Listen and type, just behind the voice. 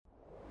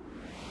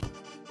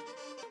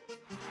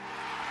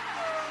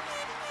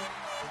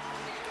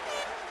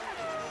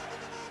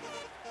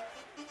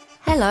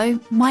Hello,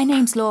 my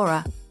name's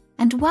Laura,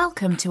 and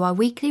welcome to our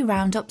weekly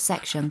roundup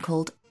section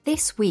called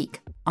This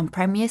Week on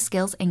Premier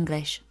Skills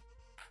English.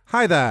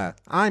 Hi there,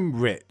 I'm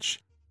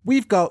Rich.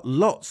 We've got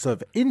lots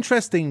of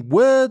interesting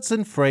words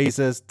and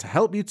phrases to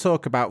help you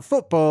talk about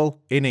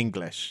football in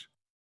English.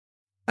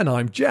 And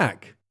I'm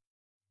Jack.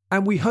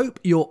 And we hope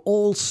you're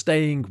all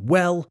staying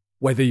well,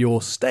 whether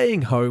you're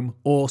staying home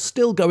or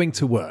still going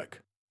to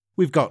work.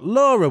 We've got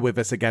Laura with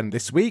us again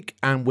this week,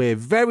 and we're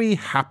very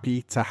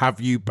happy to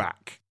have you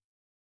back.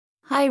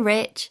 Hi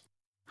Rich.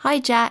 Hi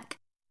Jack.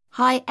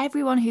 Hi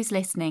everyone who's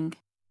listening.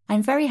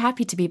 I'm very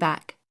happy to be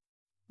back.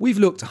 We've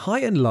looked high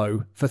and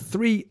low for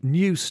 3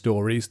 news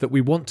stories that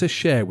we want to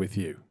share with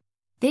you.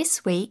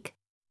 This week,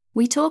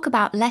 we talk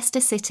about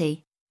Leicester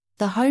City,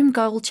 the home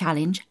goal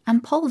challenge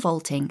and pole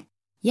vaulting.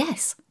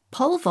 Yes,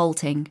 pole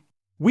vaulting.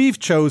 We've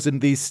chosen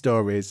these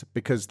stories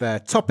because they're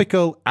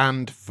topical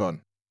and fun,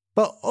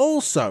 but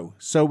also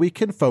so we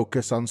can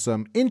focus on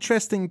some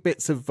interesting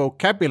bits of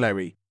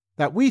vocabulary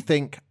that we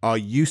think are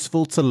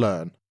useful to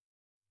learn.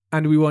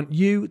 And we want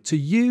you to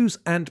use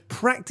and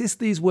practice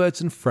these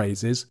words and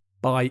phrases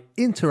by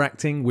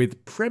interacting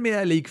with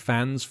Premier League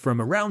fans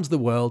from around the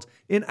world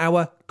in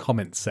our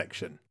comments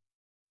section.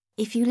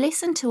 If you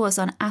listen to us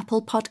on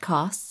Apple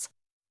Podcasts,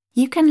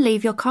 you can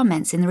leave your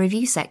comments in the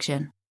review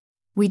section.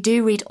 We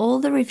do read all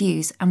the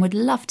reviews and would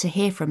love to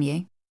hear from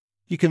you.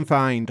 You can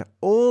find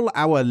all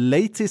our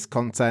latest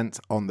content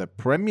on the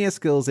Premier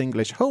Skills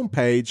English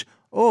homepage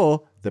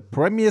or the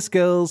Premier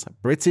Skills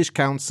British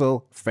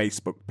Council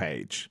Facebook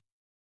page.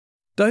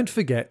 Don't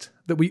forget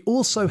that we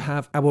also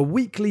have our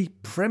weekly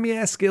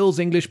Premier Skills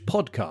English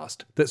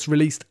podcast that's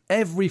released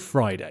every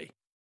Friday.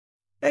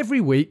 Every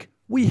week,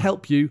 we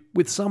help you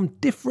with some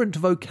different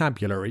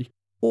vocabulary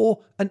or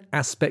an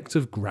aspect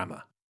of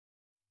grammar.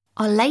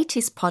 Our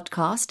latest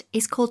podcast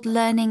is called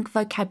Learning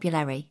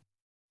Vocabulary,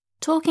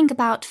 talking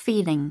about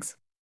feelings.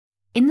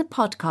 In the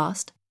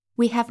podcast,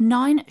 we have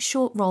 9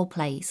 short role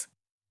plays.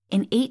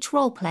 In each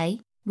role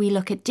play, we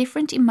look at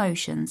different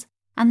emotions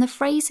and the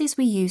phrases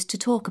we use to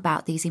talk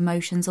about these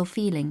emotions or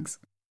feelings.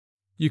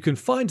 You can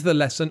find the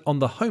lesson on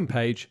the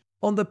homepage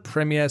on the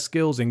Premier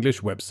Skills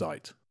English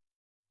website.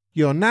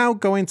 You're now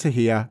going to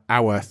hear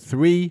our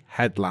 3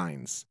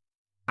 headlines.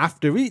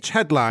 After each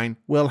headline,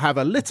 we'll have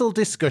a little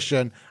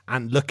discussion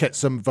and look at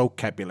some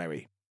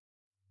vocabulary.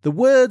 The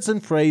words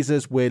and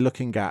phrases we're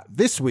looking at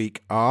this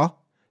week are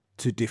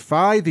to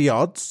defy the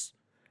odds,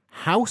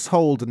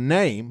 household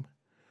name,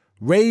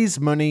 raise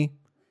money,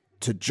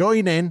 to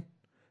join in,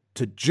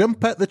 to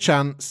jump at the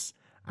chance,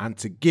 and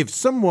to give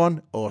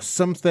someone or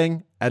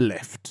something a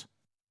lift.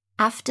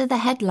 After the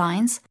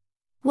headlines,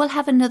 we'll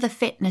have another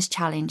fitness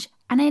challenge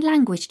and a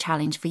language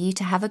challenge for you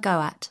to have a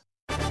go at.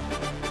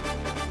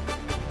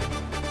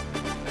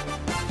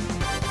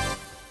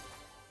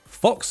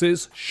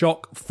 Foxes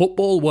shock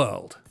football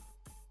world.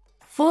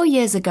 4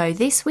 years ago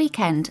this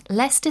weekend,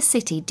 Leicester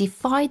City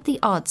defied the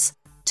odds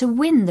to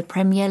win the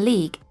Premier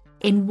League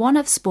in one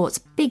of sport's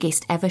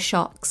biggest ever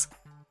shocks.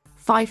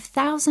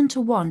 5,000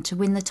 to 1 to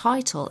win the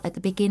title at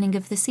the beginning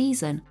of the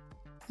season.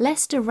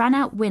 Leicester ran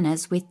out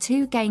winners with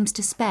 2 games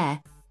to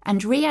spare,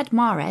 and Riyad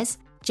Mahrez,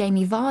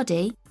 Jamie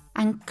Vardy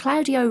and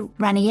Claudio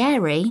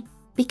Ranieri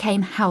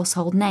became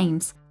household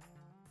names.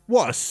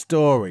 What a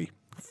story!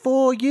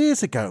 4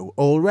 years ago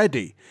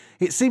already.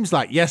 It seems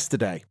like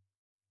yesterday.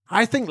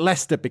 I think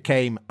Leicester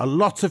became a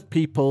lot of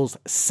people's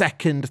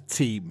second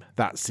team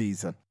that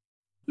season.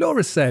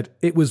 Laura said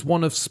it was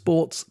one of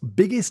sport's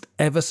biggest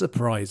ever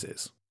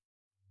surprises.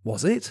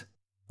 Was it?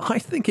 I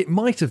think it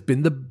might have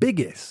been the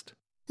biggest.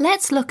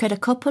 Let's look at a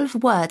couple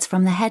of words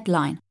from the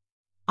headline.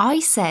 I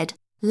said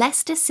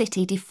Leicester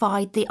City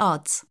defied the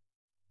odds.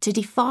 To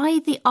defy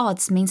the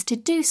odds means to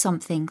do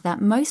something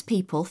that most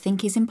people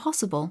think is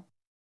impossible.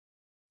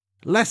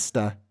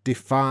 Leicester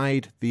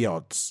defied the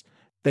odds.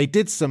 They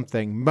did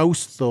something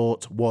most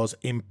thought was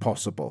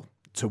impossible,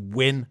 to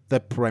win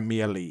the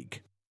Premier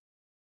League.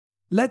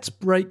 Let's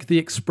break the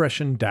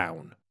expression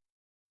down.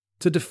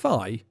 To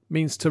defy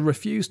means to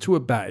refuse to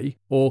obey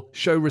or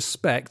show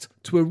respect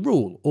to a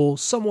rule or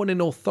someone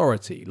in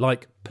authority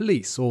like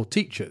police or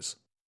teachers.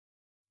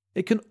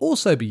 It can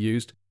also be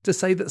used to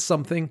say that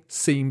something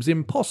seems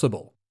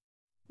impossible.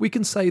 We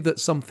can say that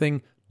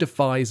something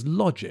defies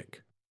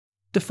logic,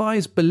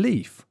 defies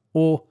belief,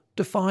 or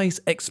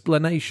defies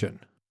explanation.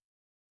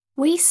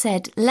 We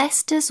said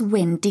Leicester's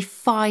win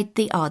defied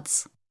the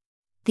odds.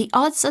 The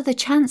odds are the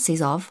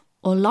chances of,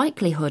 or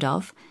likelihood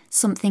of,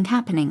 something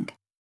happening.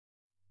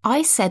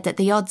 I said that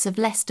the odds of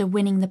Leicester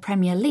winning the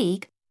Premier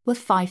League were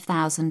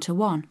 5,000 to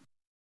 1.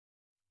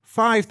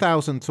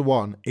 5,000 to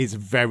 1 is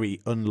very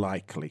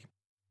unlikely.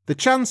 The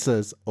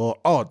chances, or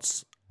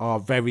odds, are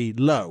very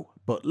low,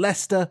 but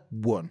Leicester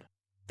won.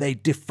 They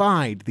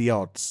defied the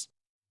odds.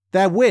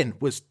 Their win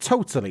was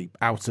totally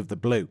out of the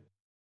blue.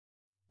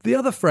 The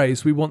other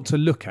phrase we want to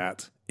look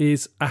at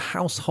is a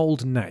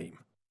household name.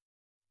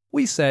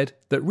 We said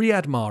that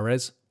Riyad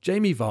Mahrez,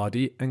 Jamie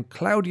Vardy and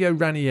Claudio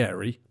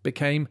Ranieri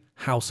became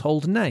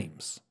household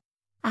names.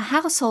 A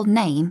household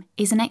name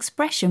is an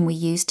expression we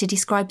use to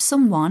describe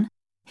someone,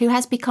 who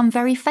has become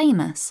very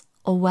famous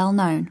or well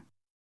known.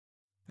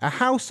 A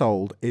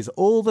household is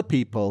all the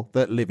people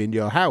that live in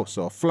your house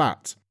or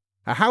flat.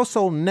 A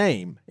household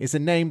name is a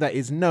name that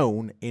is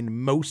known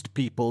in most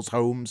people's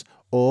homes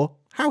or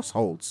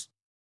households.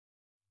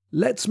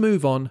 Let's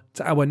move on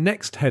to our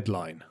next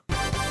headline.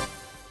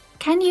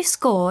 Can you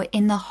score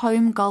in the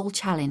home goal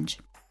challenge?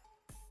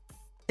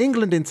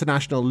 England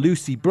international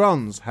Lucy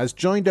Bronze has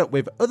joined up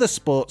with other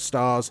sports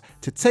stars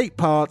to take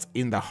part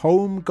in the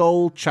Home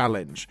Goal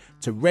Challenge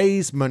to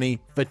raise money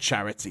for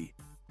charity.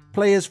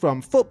 Players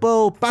from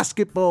football,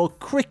 basketball,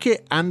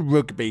 cricket and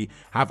rugby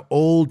have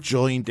all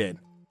joined in.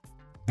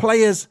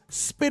 Players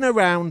spin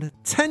around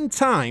 10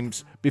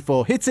 times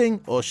before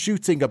hitting or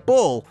shooting a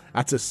ball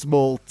at a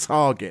small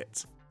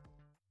target.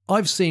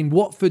 I've seen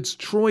Watford's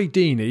Troy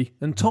Deeney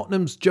and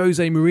Tottenham's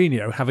Jose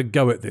Mourinho have a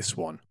go at this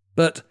one,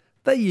 but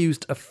they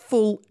used a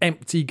full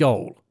empty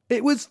goal.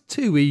 It was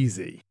too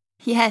easy.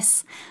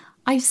 Yes,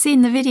 I've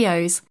seen the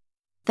videos.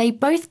 They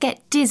both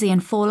get dizzy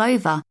and fall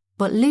over,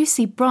 but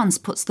Lucy Bronze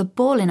puts the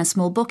ball in a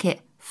small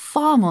bucket,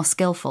 far more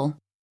skillful.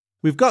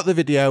 We've got the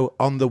video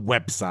on the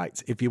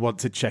website if you want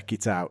to check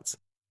it out.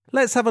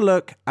 Let's have a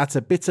look at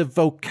a bit of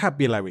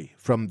vocabulary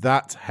from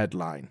that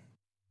headline.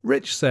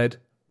 Rich said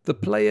the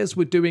players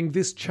were doing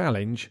this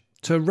challenge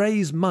to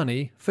raise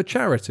money for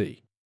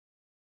charity.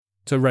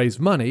 To raise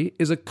money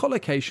is a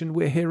collocation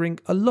we're hearing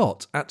a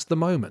lot at the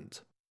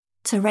moment.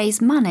 To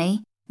raise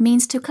money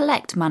means to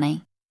collect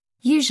money,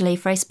 usually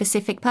for a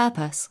specific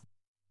purpose.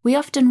 We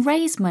often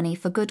raise money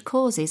for good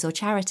causes or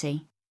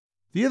charity.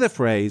 The other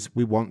phrase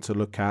we want to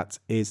look at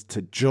is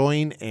to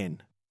join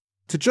in.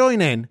 To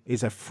join in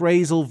is a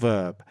phrasal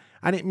verb,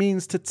 and it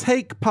means to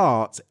take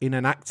part in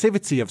an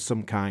activity of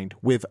some kind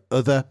with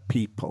other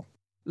people.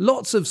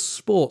 Lots of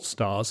sports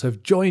stars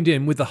have joined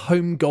in with the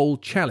Home Goal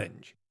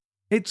Challenge.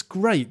 It's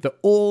great that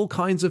all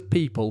kinds of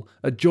people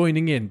are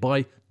joining in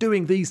by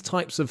doing these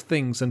types of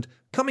things and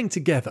coming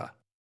together.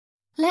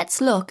 Let's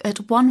look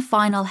at one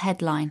final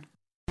headline.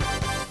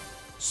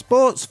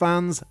 Sports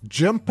fans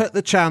jump at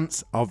the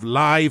chance of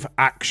live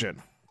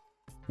action.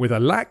 With a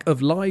lack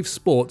of live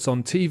sports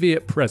on TV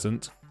at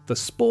present, the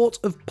sport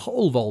of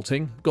pole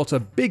vaulting got a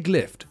big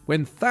lift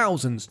when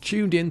thousands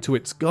tuned in to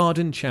its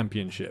Garden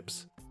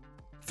Championships.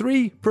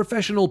 3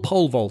 professional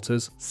pole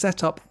vaulters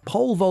set up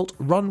pole vault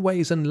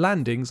runways and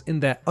landings in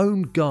their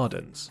own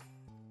gardens.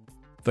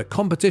 The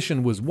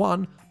competition was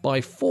won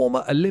by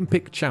former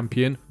Olympic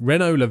champion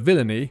Renaud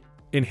Lavillenie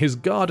in his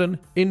garden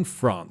in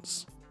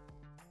France.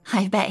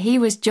 I bet he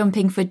was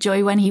jumping for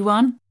joy when he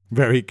won.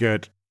 Very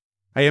good.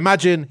 I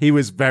imagine he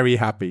was very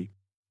happy.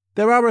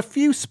 There are a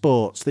few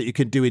sports that you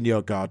can do in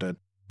your garden,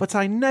 but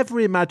I never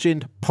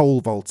imagined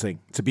pole vaulting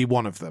to be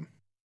one of them.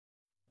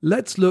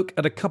 Let's look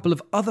at a couple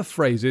of other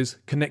phrases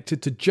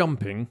connected to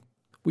jumping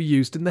we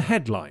used in the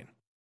headline.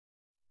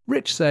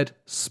 Rich said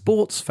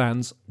sports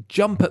fans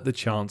jump at the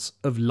chance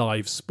of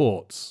live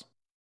sports.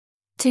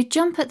 To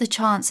jump at the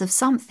chance of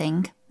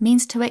something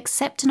means to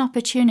accept an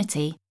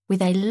opportunity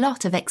with a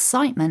lot of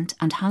excitement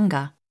and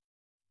hunger.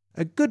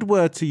 A good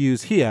word to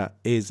use here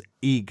is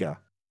eager.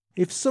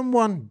 If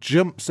someone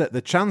jumps at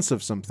the chance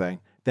of something,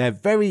 they're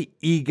very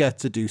eager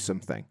to do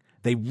something.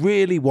 They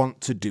really want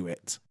to do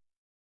it.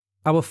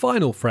 Our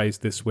final phrase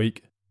this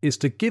week is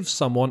to give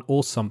someone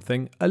or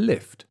something a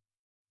lift.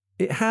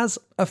 It has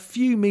a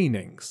few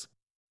meanings.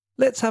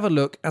 Let's have a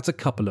look at a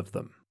couple of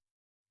them.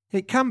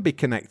 It can be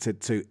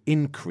connected to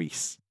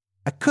increase.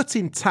 A cut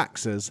in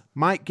taxes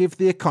might give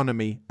the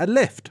economy a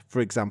lift, for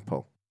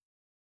example.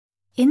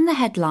 In the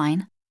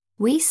headline,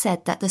 we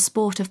said that the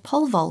sport of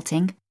pole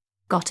vaulting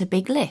got a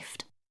big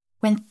lift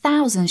when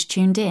thousands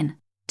tuned in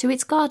to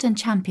its Garden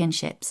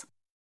Championships.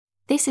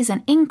 This is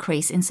an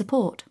increase in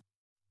support.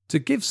 To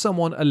give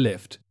someone a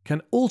lift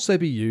can also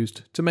be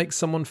used to make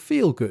someone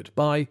feel good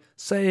by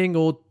saying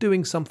or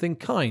doing something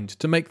kind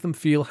to make them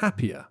feel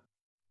happier.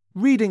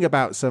 Reading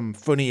about some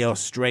funny or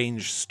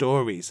strange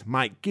stories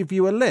might give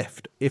you a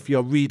lift if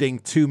you're reading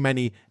too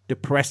many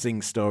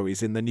depressing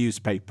stories in the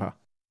newspaper.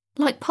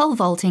 Like pole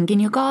vaulting in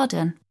your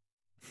garden.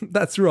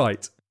 That's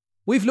right.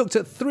 We've looked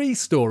at 3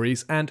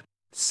 stories and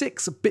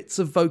 6 bits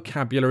of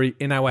vocabulary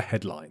in our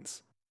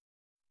headlines.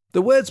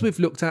 The words we've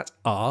looked at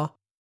are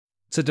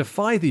to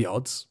defy the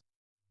odds,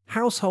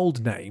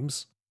 household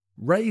names,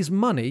 raise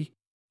money,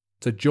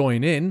 to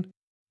join in,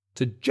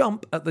 to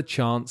jump at the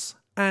chance,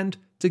 and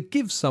to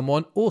give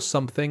someone or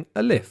something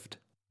a lift.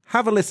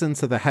 Have a listen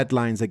to the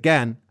headlines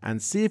again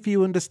and see if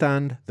you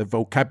understand the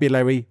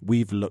vocabulary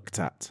we've looked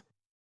at.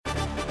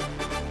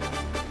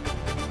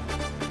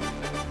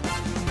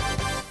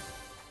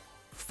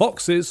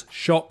 Foxes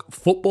shock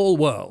football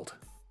world.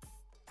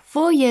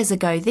 4 years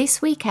ago this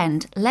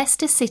weekend,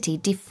 Leicester City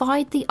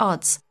defied the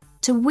odds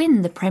to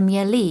win the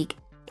Premier League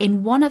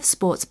in one of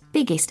sport's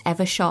biggest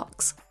ever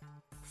shocks.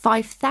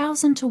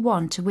 5,000 to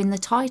 1 to win the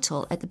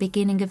title at the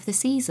beginning of the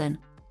season.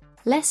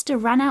 Leicester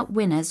ran out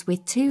winners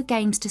with 2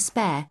 games to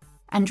spare,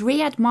 and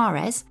Riyad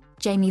Mahrez,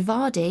 Jamie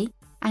Vardy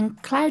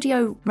and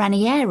Claudio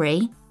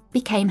Ranieri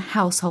became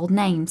household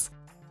names.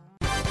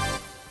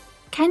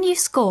 Can you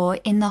score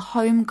in the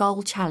home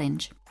goal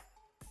challenge?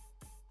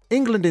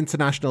 England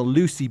international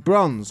Lucy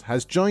Bronze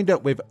has joined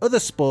up with other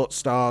sports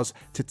stars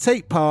to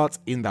take part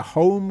in the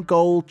Home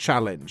Goal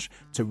Challenge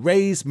to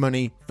raise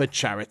money for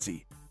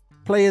charity.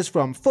 Players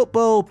from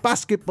football,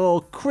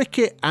 basketball,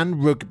 cricket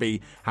and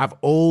rugby have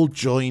all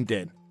joined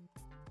in.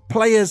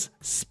 Players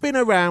spin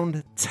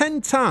around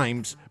 10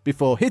 times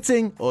before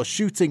hitting or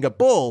shooting a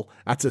ball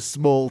at a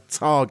small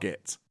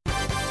target.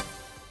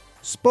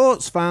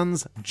 Sports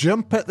fans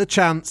jump at the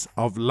chance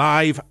of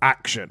live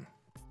action.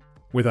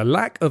 With a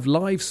lack of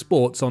live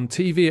sports on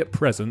TV at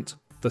present,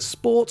 the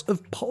sport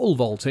of pole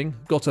vaulting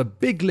got a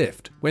big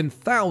lift when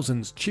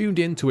thousands tuned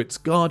in to its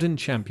Garden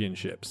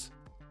Championships.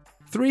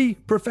 3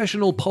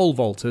 professional pole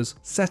vaulters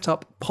set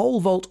up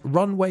pole vault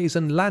runways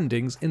and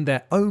landings in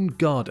their own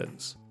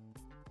gardens.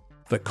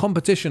 The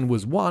competition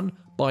was won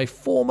by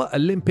former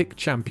Olympic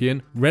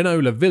champion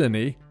Renaud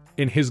Lavillenie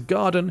in his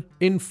garden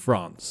in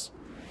France.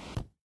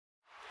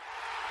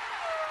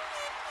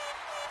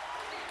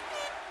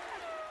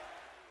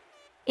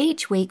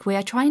 Each week we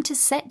are trying to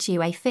set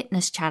you a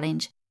fitness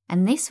challenge,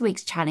 and this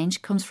week's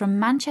challenge comes from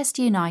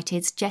Manchester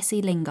United's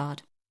Jesse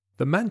Lingard.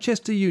 The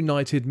Manchester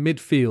United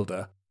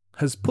midfielder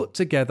has put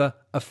together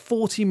a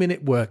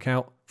 40-minute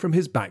workout from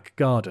his back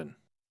garden.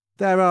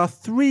 There are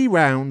 3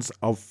 rounds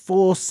of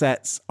 4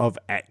 sets of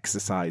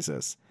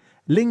exercises.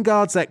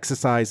 Lingard's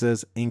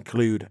exercises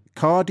include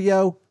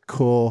cardio,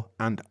 core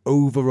and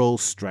overall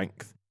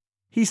strength.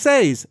 He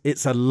says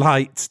it's a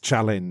light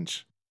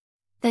challenge.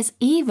 There's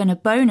even a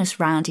bonus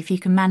round if you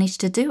can manage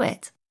to do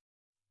it.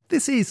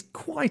 This is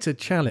quite a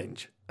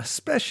challenge,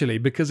 especially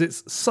because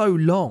it's so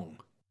long.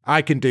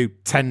 I can do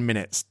 10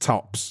 minutes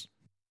tops.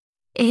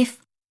 If,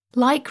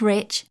 like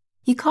Rich,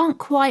 you can't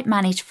quite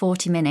manage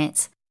 40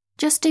 minutes,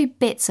 just do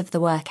bits of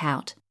the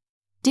workout.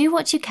 Do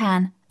what you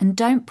can and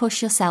don't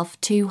push yourself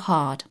too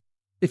hard.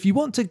 If you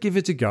want to give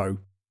it a go,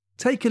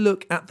 take a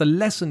look at the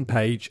lesson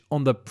page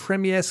on the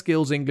Premier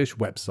Skills English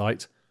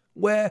website,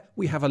 where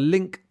we have a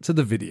link to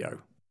the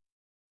video.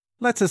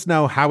 Let us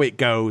know how it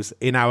goes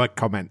in our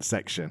comment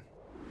section.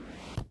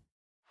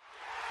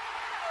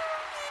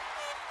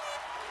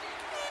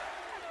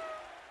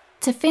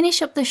 To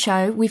finish up the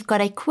show, we've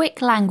got a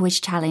quick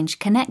language challenge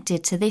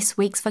connected to this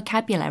week's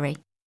vocabulary.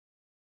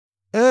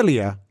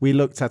 Earlier, we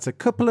looked at a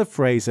couple of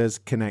phrases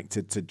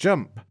connected to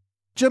jump.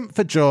 Jump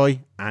for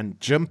joy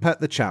and jump at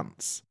the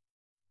chance.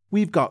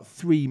 We've got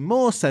 3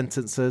 more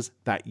sentences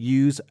that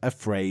use a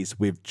phrase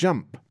with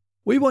jump.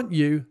 We want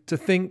you to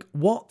think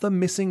what the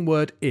missing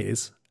word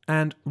is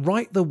and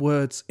write the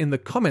words in the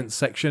comments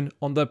section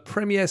on the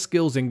Premier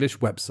Skills English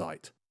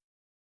website.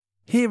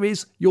 Here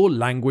is your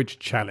language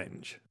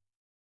challenge.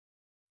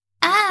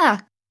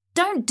 Ah!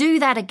 Don't do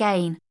that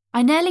again.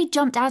 I nearly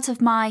jumped out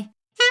of my...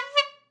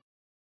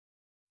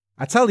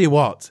 I tell you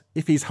what,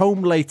 if he's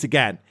home late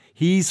again,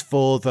 he's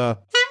for the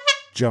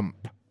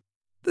jump.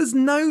 There's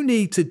no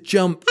need to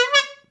jump.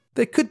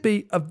 There could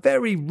be a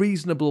very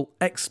reasonable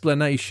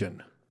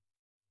explanation.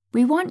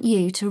 We want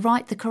you to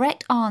write the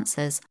correct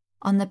answers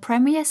on the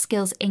Premier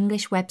Skills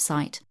English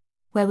website,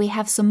 where we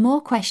have some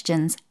more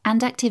questions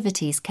and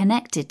activities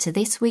connected to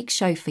this week's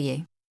show for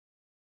you.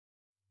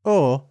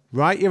 Or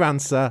write your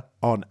answer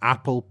on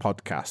Apple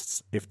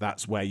Podcasts, if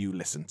that's where you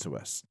listen to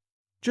us.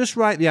 Just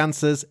write the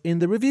answers in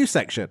the review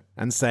section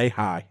and say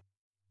hi.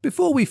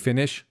 Before we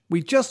finish,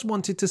 we just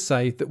wanted to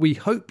say that we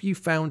hope you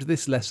found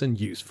this lesson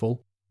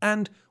useful,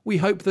 and we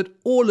hope that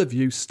all of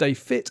you stay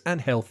fit and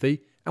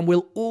healthy, and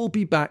we'll all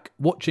be back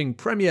watching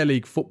Premier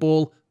League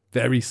football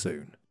very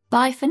soon.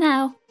 Bye for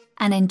now,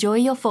 and enjoy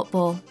your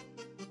football.